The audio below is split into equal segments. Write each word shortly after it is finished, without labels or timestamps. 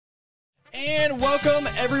And welcome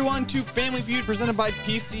everyone to Family Feud presented by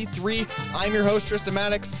PC3. I'm your host, Tristan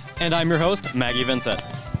Maddox. And I'm your host, Maggie Vincent.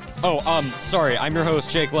 Oh, sorry, I'm your host,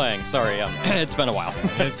 Jake Lang. Sorry, it's been a while.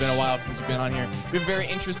 It's been a while since you've been on here. We have a very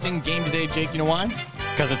interesting game today, Jake. You know why?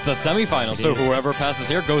 Because it's the semifinals, so whoever passes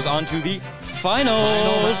here goes on to the finals.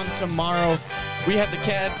 Final round tomorrow. We have the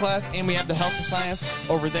CAD class and we have the Health and Science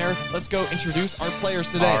over there. Let's go introduce our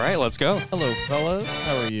players today. All right, let's go. Hello, fellas.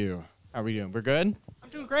 How are you? How are we doing? We're good? I'm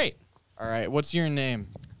doing great. All right. What's your name?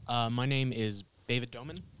 My name is David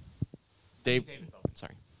Doman. David Bowman,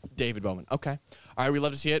 sorry. David Bowman. Okay. All right. We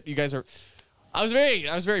love to see it. You guys are. I was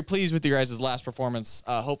very pleased with your guys' last performance.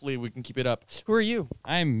 Hopefully we can keep it up. Who are you?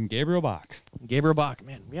 I'm Gabriel Bach. Gabriel Bach.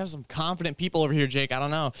 Man, we have some confident people over here, Jake. I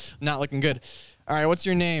don't know. Not looking good. All right. What's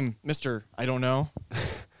your name, Mr. I don't know?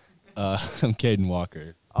 I'm Caden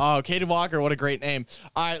Walker. Oh, Caden Walker. What a great name.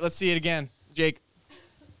 All right. Let's see it again. Jake.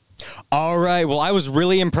 All right, well, I was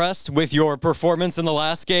really impressed with your performance in the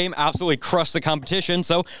last game. Absolutely crushed the competition,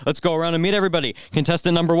 so let's go around and meet everybody.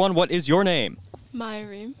 Contestant number 1, what is your name? Maya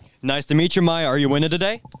Reem. Nice to meet you, Maya. Are you winning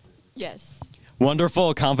today? Yes.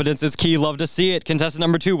 Wonderful. Confidence is key. Love to see it. Contestant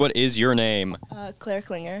number 2, what is your name? Claire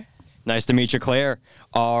Klinger. Nice to meet you, Claire.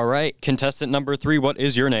 All right, contestant number 3, what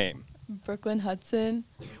is your name? Brooklyn Hudson.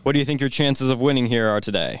 What do you think your chances of winning here are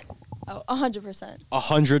today? Oh, 100%.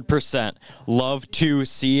 100%. Love to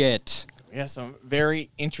see it. We have some very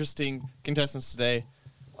interesting contestants today.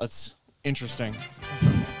 Interesting.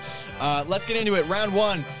 Let's get into it. Round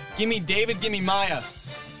 1. Give me David, give me Maya.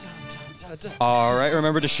 All right,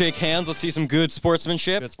 remember to shake hands. Let's see some good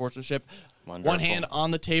sportsmanship. Good sportsmanship. Wonderful. One hand on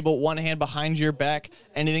the table, one hand behind your back.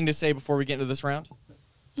 Anything to say before we get into this round?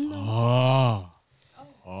 No.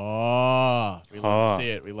 Oh. We love to see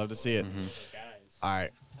it. We love to see it. All right.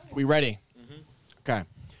 We ready? Okay.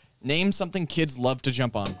 Name something kids love to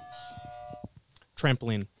jump on.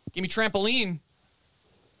 Trampoline. Give me trampoline.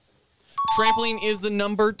 Trampoline is the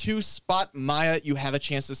number 2 spot. Maya, you have a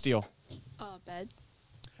chance to steal. Bed.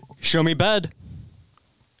 Show me bed.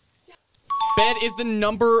 Bed is the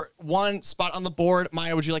number 1 spot on the board.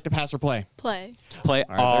 Maya, would you like to pass or play? Play. Play.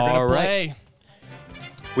 All right, they're going to play.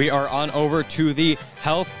 We are on over to the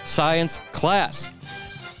health science class.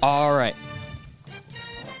 All right.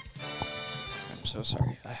 I'm so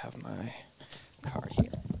sorry. I have my card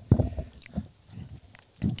here.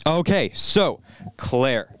 Okay, so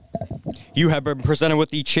Claire, you have been presented with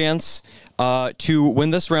the chance to win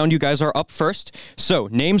this round. You guys are up first. So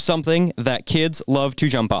name something that kids love to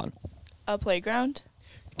jump on. A playground.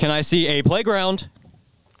 Can I see a playground?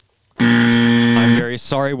 I'm very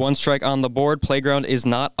sorry. 1 strike on the board. Playground is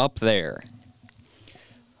not up there.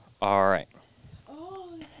 All right.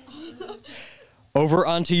 Over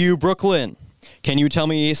onto you, Brooklyn. Can you tell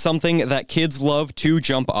me something that kids love to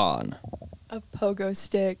jump on? A pogo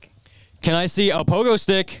stick. Can I see a pogo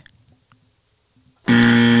stick?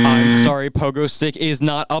 I'm sorry, pogo stick is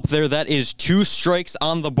not up there. That is 2 strikes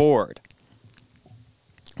on the board.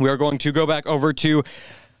 We are going to go back over to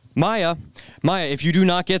Maya. Maya, if you do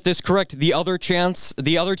not get this correct, the other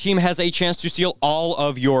team has a chance to steal all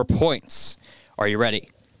of your points. Are you ready?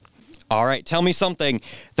 All right, tell me something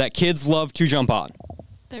that kids love to jump on.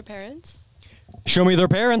 Their parents. Show me their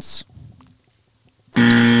parents.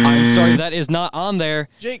 I'm sorry, that is not on there.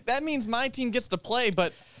 Jake, that means my team gets to play,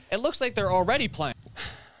 but it looks like they're already playing.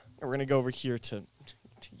 We're going to go over here to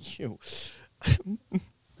you.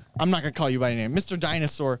 I'm not going to call you by name. Mr.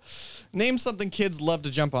 Dinosaur, name something kids love to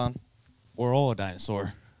jump on. We're all a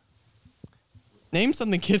dinosaur. Name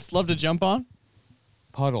something kids love to jump on.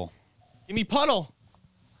 Puddle. Give me puddle.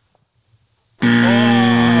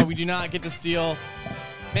 Oh, we do not get to steal.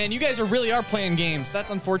 Man, you guys really are playing games. That's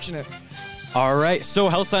unfortunate. All right, so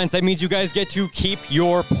health science, that means you guys get to keep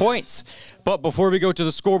your points. But before we go to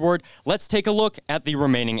the scoreboard, let's take a look at the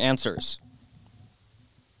remaining answers.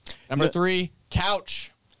 Number 3,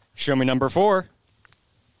 couch. Show me number 4.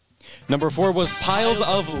 Number 4 was piles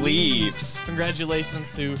of leaves.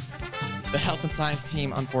 Congratulations to the health and science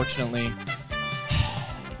team, unfortunately.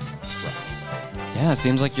 Yeah, it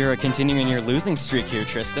seems like you're continuing your losing streak here,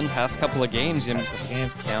 Tristan. Past couple of games, you're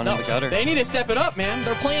down in the gutter. They need to step it up, man.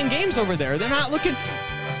 They're playing games over there. They're not looking.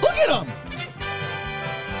 Look at them.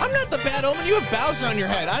 I'm not the bad omen. You have Bowser on your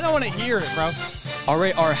head. I don't want to hear it, bro. All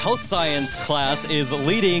right, our health science class is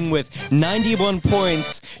leading with 91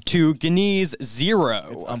 points to Guinee's 0.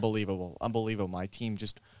 It's unbelievable. Unbelievable. My team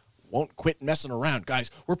just won't quit messing around.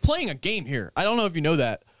 Guys, we're playing a game here. I don't know if you know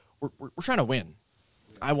that. We're trying to win.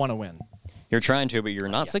 I want to win. You're trying to, but you're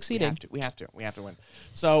not succeeding. We have to win.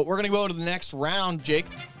 So we're going to go to the next round, Jake.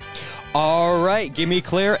 All right, give me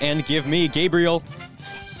Claire and give me Gabriel.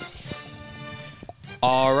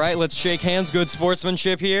 All right, let's shake hands. Good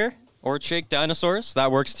sportsmanship here. Or shake dinosaurs.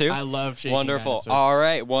 That works too. I love shaking Wonderful. dinosaurs. All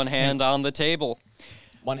right, one hand on the table.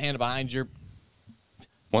 One hand behind your.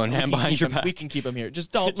 One hand behind your him, back. We can keep him here.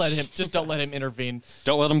 Just don't let him. Just don't let him intervene.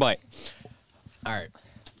 Don't let him bite. All right.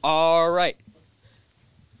 All right.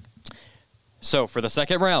 So for the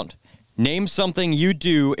second round, name something you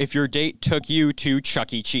do if your date took you to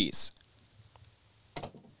Chuck E. Cheese.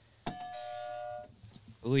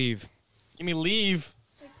 Leave. Give me leave.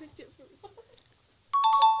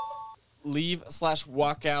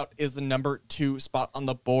 Leave/walkout is the number 2 spot on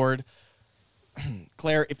the board.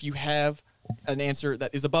 Claire, if you have an answer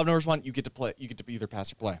that is above number 1, you get to play. You get to either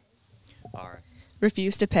pass or play. All right.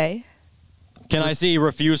 Refuse to pay. Can I see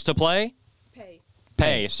refuse to play? Pay.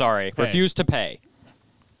 Pay, sorry. Pay. Refuse to pay.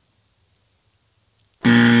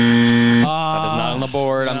 That is not on the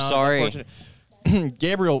board. I'm No, it's sorry. unfortunate.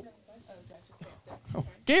 Gabriel. Oh,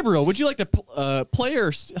 Gabriel, would you like to play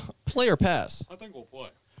or pass? I think we'll play.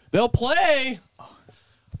 They'll play.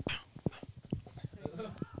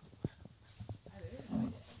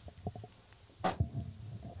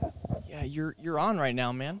 Yeah, you're on right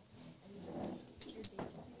now, man.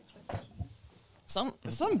 Is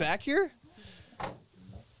something back here?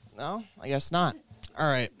 No, I guess not. All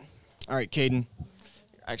right, Caden.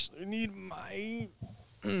 I actually need my.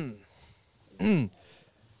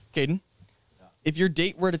 Caden, if your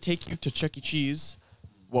date were to take you to Chuck E. Cheese,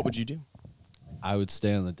 what would you do? I would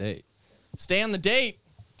stay on the date. Stay on the date.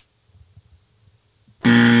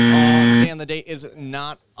 Stay on the date is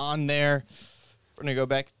not on there. We're going to go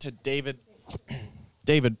back to David.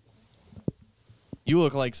 David, you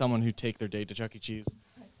look like someone who'd take their date to Chuck E. Cheese.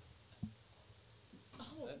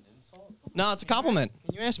 No, it's a compliment.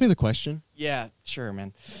 Can you ask me the question? Yeah, sure,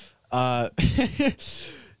 man.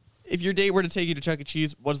 If your date were to take you to Chuck E.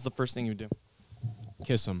 Cheese, what is the first thing you would do?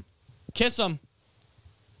 Kiss him. Kiss him.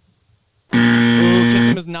 Ooh, kiss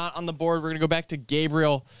him is not on the board. We're going to go back to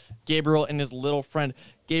Gabriel. Gabriel and his little friend.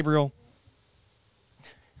 Gabriel,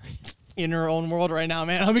 in her own world right now,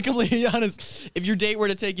 man. I'll be completely honest. If your date were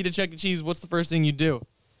to take you to Chuck E. Cheese, what's the first thing you'd do?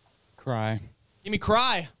 Cry. Give me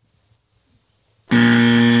cry.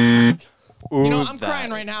 Ooh, You know, I'm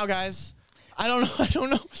crying right now, guys. I don't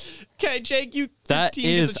know. Okay, Jake, your That team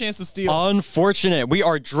gets is a chance to steal. unfortunate. We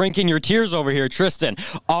are drinking your tears over here, Tristan.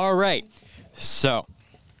 All right. So,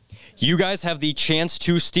 you guys have the chance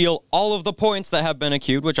to steal all of the points that have been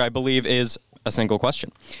accrued, which I believe is a single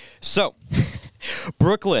question. So,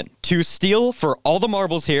 Brooklyn, to steal for all the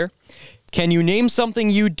marbles here, can you name something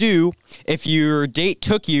you do if your date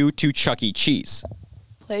took you to Chuck E. Cheese?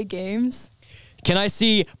 Play games. Can I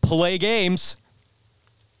see play games?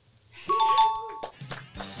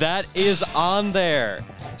 That is on there.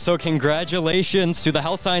 So congratulations to the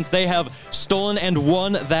Health Science. They have stolen and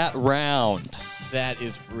won that round. That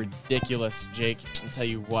is ridiculous, Jake. I'll tell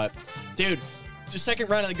you what. Dude, the second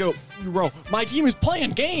round of the go, bro, my team is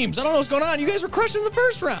playing games. I don't know what's going on. You guys were crushing the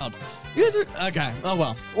first round. You guys are, okay. Oh,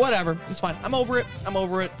 well, whatever. It's fine. I'm over it.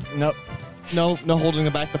 Nope. No holding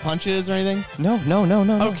back the punches or anything? No.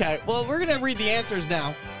 Okay, well, we're going to read the answers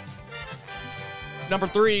now. Number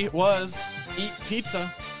 3 was eat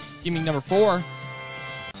pizza. Give me number 4.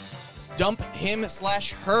 Dump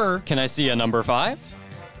him/her. Can I see a number 5?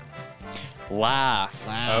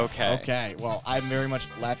 Laugh. Okay. Okay. Well, I'm very much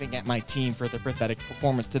laughing at my team for their pathetic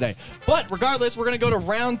performance today. But regardless, we're going to go to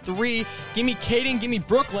round 3. Give me Caden. Give me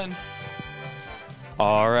Brooklyn.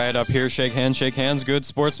 All right, up here, shake hands. Good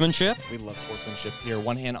sportsmanship. We love sportsmanship here.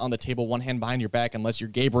 One hand on the table, one hand behind your back, unless you're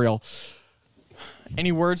Gabriel.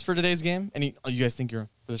 Any words for today's game? You guys think you're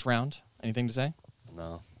for this round? Anything to say?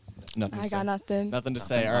 No. Nothing. I got nothing. Nothing to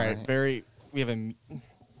say. All right. Alright. We have a. You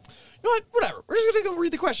know what? Whatever. We're just gonna go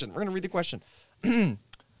read the question. We're gonna read the question.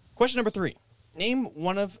 Question number 3. Name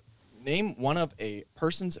one of a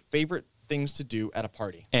person's favorite things to do at a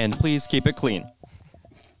party. And please keep it clean.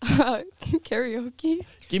 Karaoke.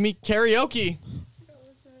 Give me karaoke.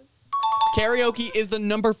 Karaoke is the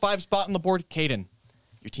number 5 spot on the board. Caden,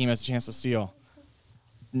 your team has a chance to steal.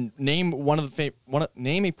 Name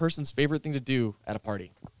name a person's favorite thing to do at a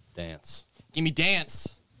party. Dance. Give me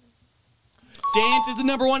dance. Dance is the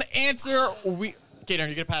number 1 answer. Caden, are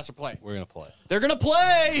you gonna pass or play? We're going to play. They're gonna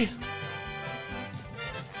play.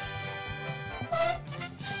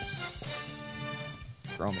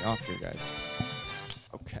 Throwing me off here, guys.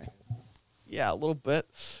 Okay. Yeah, a little bit.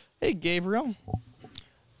 Hey, Gabriel.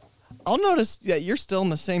 I'll notice that you're still in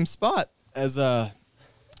the same spot as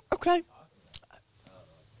Okay.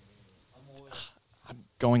 I'm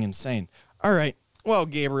going insane. All right. Well,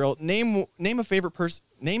 Gabriel, name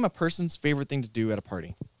a person's favorite thing to do at a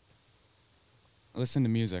party. Listen to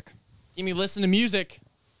music. Give me listen to music.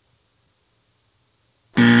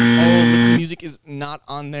 Oh, listen to music is not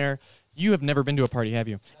on there. You have never been to a party, have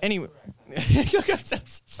you? Anyway.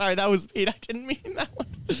 Sorry, that was Pete. I didn't mean that one.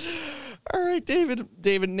 All right, David.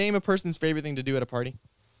 David, name a person's favorite thing to do at a party.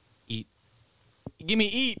 Eat. Give me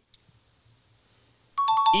eat.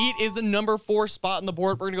 Eat is the number 4 spot on the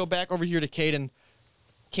board. We're going to go back over here to Caden.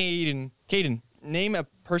 Caden, name a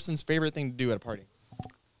person's favorite thing to do at a party.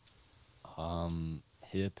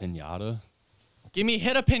 Hit a pinata. Give me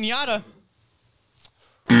hit a pinata.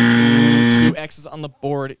 2 X's on the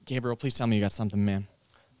board. Gabriel, please tell me you got something, man.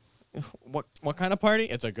 What kind of party?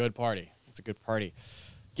 It's a good party. It's a good party.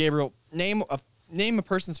 Gabriel, name a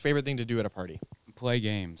person's favorite thing to do at a party. Play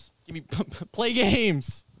games. Give me play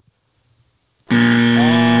games.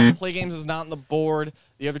 Play games is not on the board.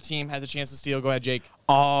 The other team has a chance to steal. Go ahead, Jake.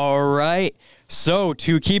 All right. So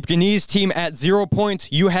to keep Guinea's team at 0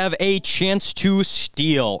 points, you have a chance to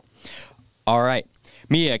steal. All right.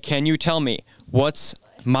 Mia, can you tell me what's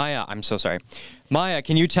Maya? I'm so sorry. Maya,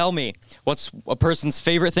 can you tell me what's a person's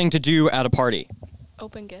favorite thing to do at a party?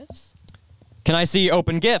 Open gifts. Can I see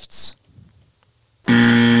open gifts?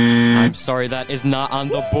 I'm sorry, that is not on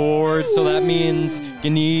the board, so that means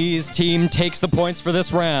Guinea's team takes the points for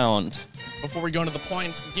this round. Before we go into the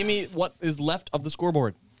points, give me what is left of the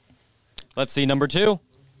scoreboard. Let's see, number 2.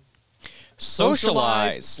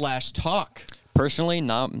 Socialize. / talk. Personally,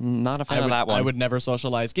 not a fan of that one. I would never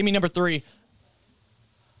socialize. Give me number 3.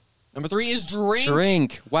 Number 3 is drink.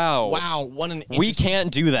 Drink. Wow. Wow, what an We interesting-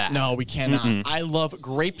 can't do that. No, we cannot. I love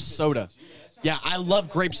grape soda. Yeah, I love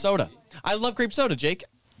grape soda. I love grape soda, Jake.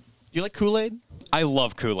 Do you like Kool-Aid? I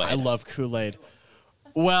love Kool-Aid. I love Kool-Aid.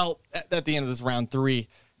 Well, at the end of this round 3,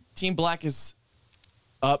 Team Black is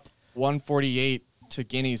up 148 to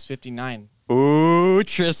Guinea's 59. Ooh,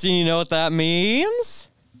 Tristan, you know what that means?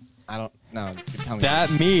 I don't know. Tell me. That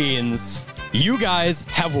means you guys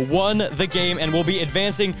have won the game and will be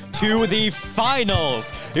advancing to the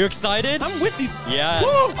finals. You excited? I'm with these. Yes.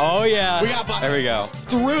 Woo! Oh, yeah. We got Bob. There we go.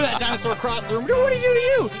 Threw that dinosaur across the room. What did he do to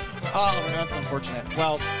you? Oh, that's unfortunate.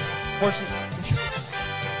 Well, fortunately,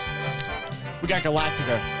 we got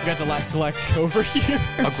Galactica. We got Galactica over here.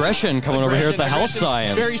 Aggression coming over here at the health Aggression.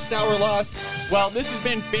 science. Very sour loss. Well, this has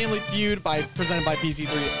been Family Feud presented by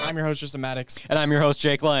PC3. I'm your host, Tristan Maddox. And I'm your host,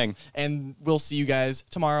 Jake Lang. And we'll see you guys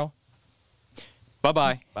tomorrow.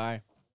 Bye-bye. Bye.